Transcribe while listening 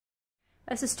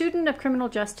As a student of criminal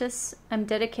justice, I'm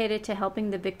dedicated to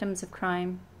helping the victims of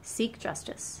crime seek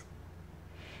justice.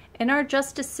 In our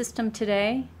justice system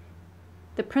today,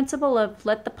 the principle of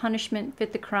let the punishment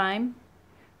fit the crime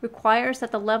requires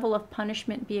that the level of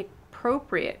punishment be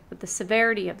appropriate with the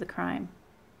severity of the crime.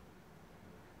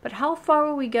 But how far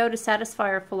will we go to satisfy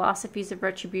our philosophies of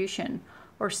retribution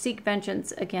or seek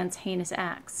vengeance against heinous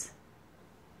acts?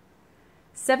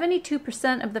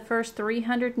 72% of the first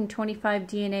 325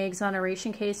 DNA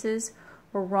exoneration cases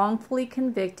were wrongfully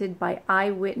convicted by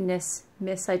eyewitness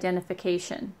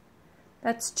misidentification.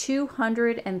 That's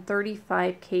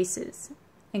 235 cases,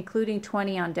 including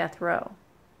 20 on death row.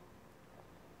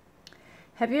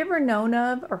 Have you ever known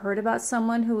of or heard about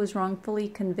someone who was wrongfully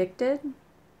convicted?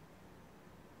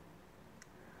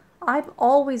 I've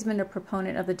always been a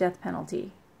proponent of the death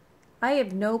penalty. I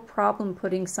have no problem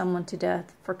putting someone to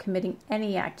death for committing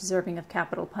any act deserving of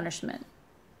capital punishment.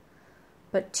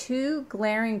 But two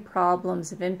glaring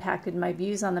problems have impacted my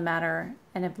views on the matter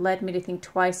and have led me to think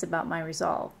twice about my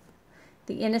resolve: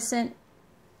 the innocent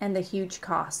and the huge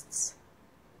costs.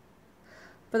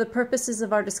 For the purposes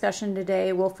of our discussion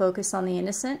today, we'll focus on the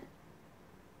innocent,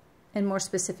 and more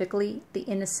specifically, the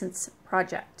Innocence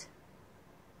Project.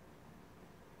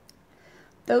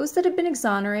 Those that have been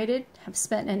exonerated have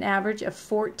spent an average of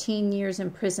 14 years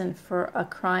in prison for a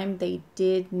crime they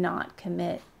did not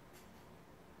commit.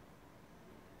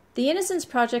 The Innocence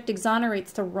Project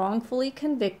exonerates the wrongfully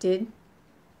convicted,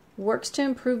 works to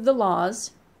improve the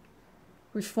laws,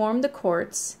 reform the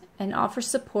courts, and offers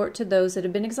support to those that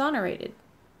have been exonerated.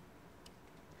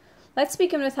 Let's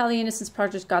begin with how the Innocence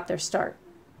Project got their start.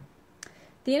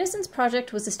 The Innocence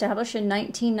Project was established in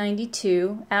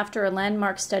 1992 after a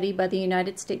landmark study by the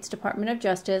United States Department of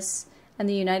Justice and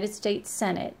the United States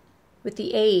Senate with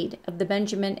the aid of the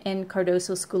Benjamin N.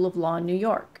 Cardoso School of Law in New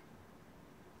York.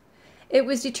 It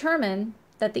was determined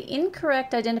that the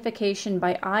incorrect identification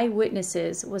by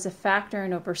eyewitnesses was a factor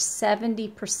in over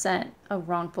 70% of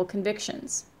wrongful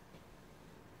convictions.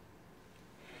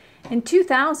 In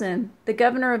 2000, the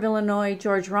governor of Illinois,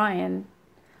 George Ryan,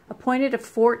 appointed a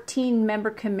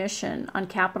 14-member commission on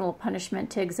capital punishment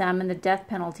to examine the death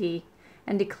penalty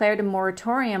and declared a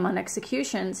moratorium on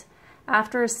executions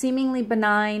after a seemingly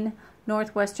benign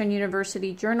Northwestern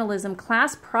University journalism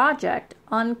class project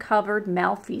uncovered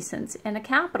malfeasance in a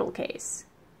capital case.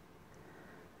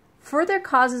 Further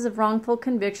causes of wrongful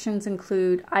convictions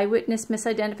include eyewitness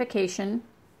misidentification,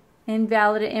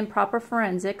 invalid and improper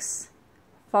forensics,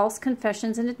 false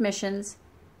confessions and admissions,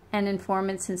 and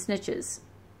informants and snitches.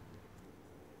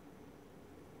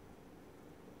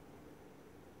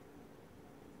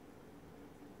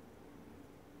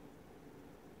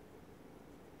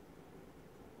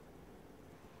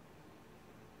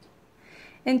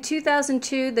 In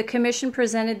 2002, the Commission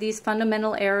presented these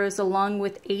fundamental errors along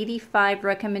with 85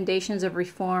 recommendations of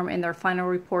reform in their final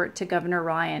report to Governor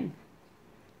Ryan.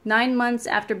 9 months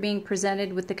after being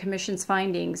presented with the Commission's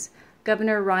findings,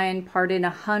 Governor Ryan pardoned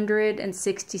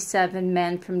 167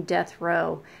 men from death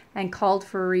row and called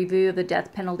for a review of the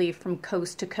death penalty from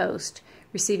coast to coast,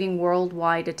 receiving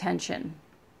worldwide attention.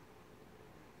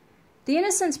 The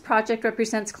Innocence Project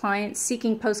represents clients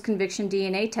seeking post-conviction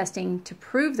DNA testing to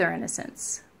prove their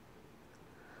innocence.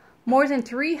 More than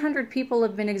 300 people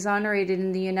have been exonerated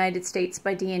in the United States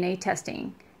by DNA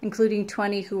testing, including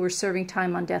 20 who were serving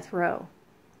time on death row.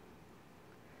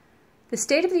 The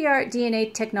state-of-the-art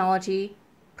DNA technology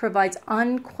provides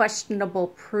unquestionable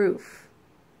proof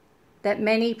that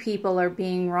many people are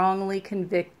being wrongly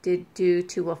convicted due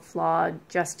to a flawed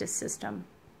justice system.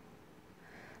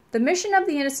 The mission of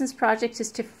the Innocence Project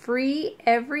is to free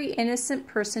every innocent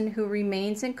person who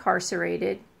remains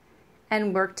incarcerated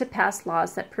and work to pass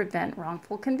laws that prevent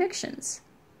wrongful convictions.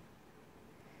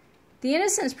 The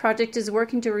Innocence Project is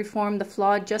working to reform the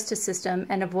flawed justice system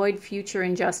and avoid future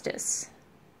injustice.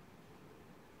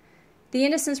 The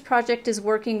Innocence Project is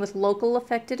working with local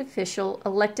elected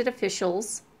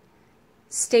officials,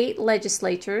 state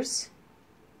legislatures,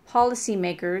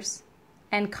 policymakers,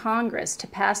 and Congress to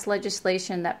pass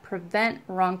legislation that prevent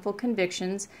wrongful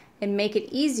convictions and make it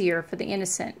easier for the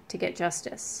innocent to get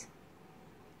justice.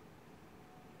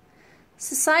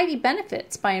 Society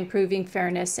benefits by improving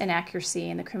fairness and accuracy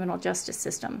in the criminal justice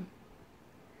system.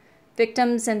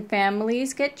 Victims and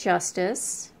families get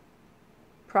justice.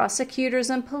 Prosecutors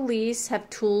and police have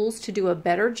tools to do a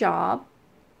better job.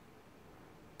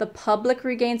 The public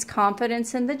regains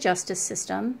confidence in the justice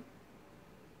system.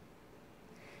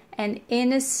 And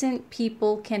innocent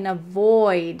people can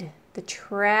avoid the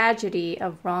tragedy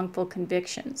of wrongful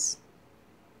convictions.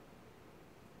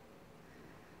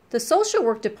 The social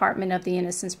work department of the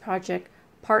Innocence Project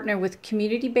partner with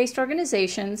community-based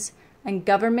organizations and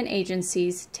government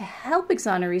agencies to help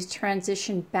exonerees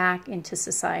transition back into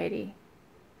society.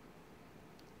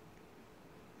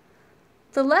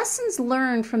 The lessons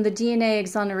learned from the DNA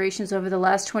exonerations over the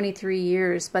last 23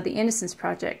 years by the Innocence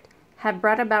Project have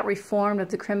brought about reform of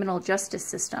the criminal justice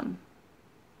system.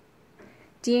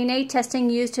 DNA testing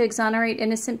used to exonerate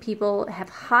innocent people have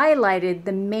highlighted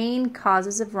the main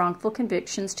causes of wrongful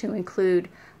convictions to include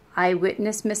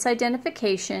eyewitness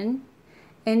misidentification,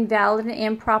 invalid and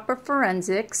improper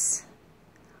forensics,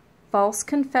 false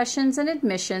confessions and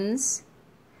admissions,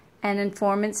 and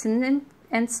informants and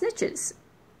snitches.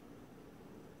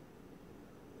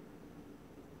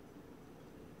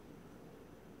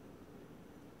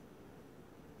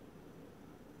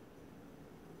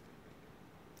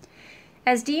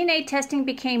 As DNA testing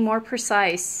became more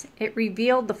precise, it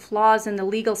revealed the flaws in the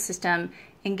legal system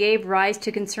and gave rise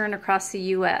to concern across the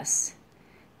U.S.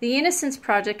 The Innocence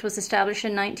Project was established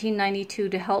in 1992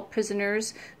 to help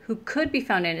prisoners who could be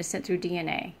found innocent through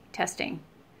DNA testing.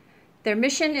 Their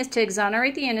mission is to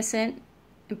exonerate the innocent,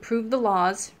 improve the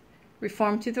laws,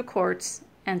 reform through the courts,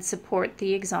 and support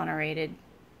the exonerated.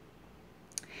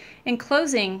 In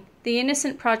closing, the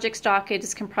Innocence Project's docket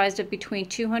is comprised of between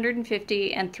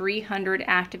 250 and 300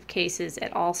 active cases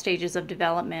at all stages of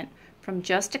development, from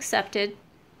just accepted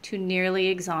to nearly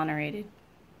exonerated.